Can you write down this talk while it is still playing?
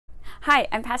Hi,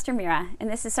 I'm Pastor Mira, and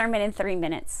this is Sermon in 3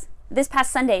 Minutes. This past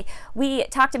Sunday, we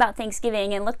talked about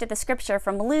Thanksgiving and looked at the scripture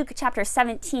from Luke chapter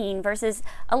 17, verses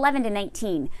 11 to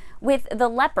 19, with the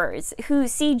lepers who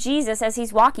see Jesus as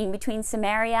he's walking between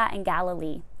Samaria and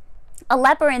Galilee. A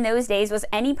leper in those days was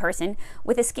any person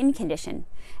with a skin condition,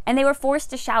 and they were forced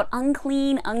to shout,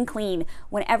 "Unclean, unclean,"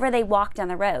 whenever they walked on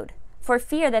the road, for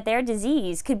fear that their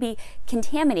disease could be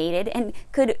contaminated and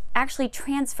could actually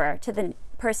transfer to the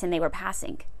person they were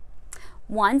passing.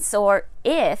 Once, or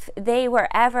if they were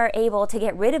ever able to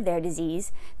get rid of their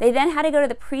disease, they then had to go to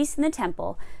the priest in the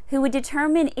temple, who would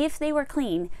determine if they were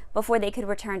clean before they could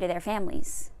return to their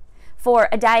families. For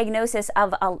a diagnosis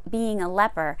of being a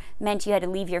leper meant you had to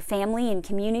leave your family and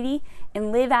community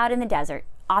and live out in the desert,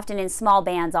 often in small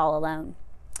bands all alone.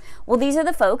 Well, these are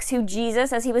the folks who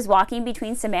Jesus, as he was walking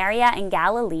between Samaria and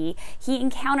Galilee, he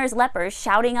encounters lepers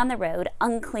shouting on the road,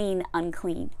 "Unclean,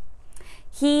 unclean."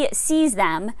 He sees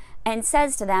them and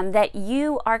says to them that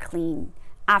you are clean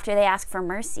after they ask for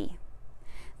mercy.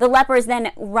 The lepers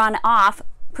then run off,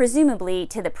 presumably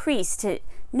to the priest, to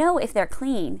know if they're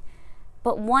clean.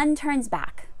 But one turns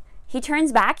back. He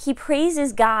turns back, he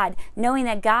praises God, knowing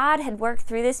that God had worked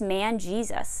through this man,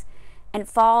 Jesus, and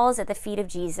falls at the feet of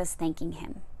Jesus, thanking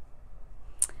him.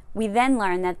 We then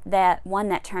learn that the one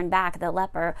that turned back, the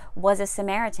leper, was a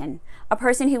Samaritan, a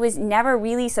person who was never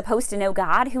really supposed to know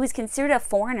God, who was considered a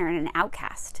foreigner and an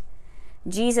outcast.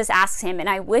 Jesus asks him, and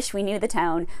I wish we knew the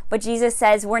tone, but Jesus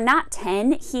says, "Were not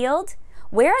 10 healed?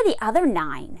 Where are the other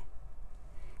 9?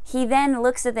 He then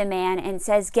looks at the man and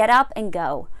says, "Get up and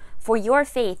go, for your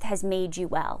faith has made you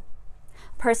well."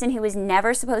 A person who was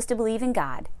never supposed to believe in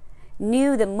God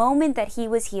knew the moment that he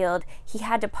was healed, he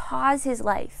had to pause his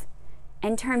life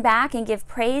and turn back and give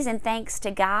praise and thanks to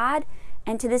God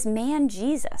and to this man,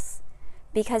 Jesus,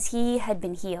 because he had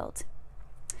been healed.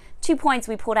 2 points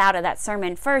we pulled out of that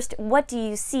sermon. First, what do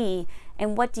you see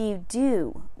and what do you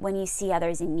do when you see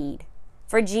others in need?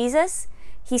 For Jesus,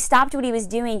 he stopped what he was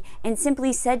doing and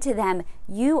simply said to them,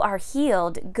 "You are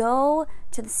healed. Go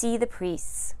to see the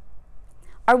priests."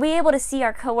 Are we able to see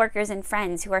our coworkers and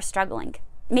friends who are struggling?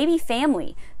 Maybe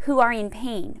family who are in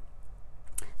pain?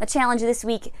 The challenge this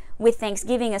week, with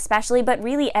Thanksgiving especially, but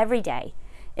really every day,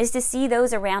 is to see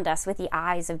those around us with the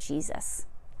eyes of Jesus.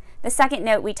 The second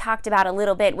note we talked about a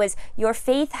little bit was, your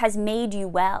faith has made you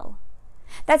well.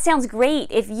 That sounds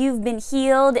great if you've been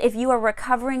healed, if you are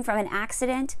recovering from an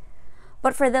accident.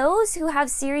 But for those who have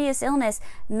serious illness,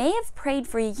 may have prayed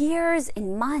for years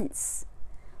and months,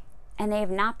 and they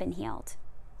have not been healed.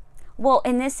 Well,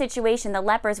 in this situation, the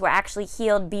lepers were actually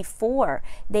healed before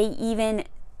they even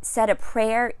said a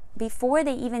prayer, before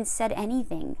they even said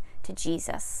anything to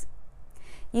Jesus.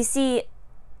 You see,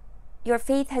 your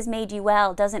faith has made you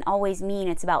well doesn't always mean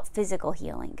it's about physical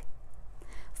healing.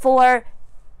 For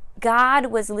God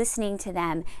was listening to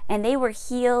them, and they were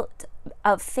healed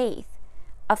of faith,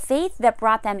 a faith that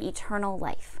brought them eternal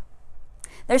life.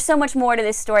 There's so much more to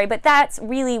this story, but that's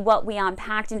really what we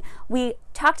unpacked, and we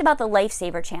talked about the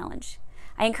Lifesaver Challenge.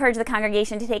 I encourage the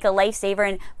congregation to take a Lifesaver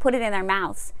and put it in their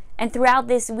mouths. And throughout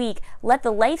this week, let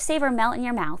the Lifesaver melt in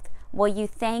your mouth while you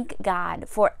thank God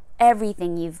for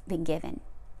everything you've been given.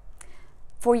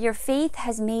 For your faith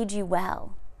has made you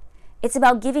well. It's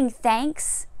about giving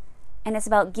thanks, and it's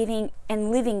about giving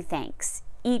and living thanks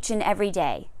each and every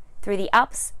day through the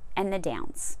ups and the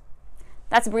downs.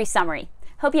 That's a brief summary.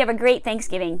 Hope you have a great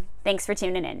Thanksgiving. Thanks for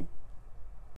tuning in.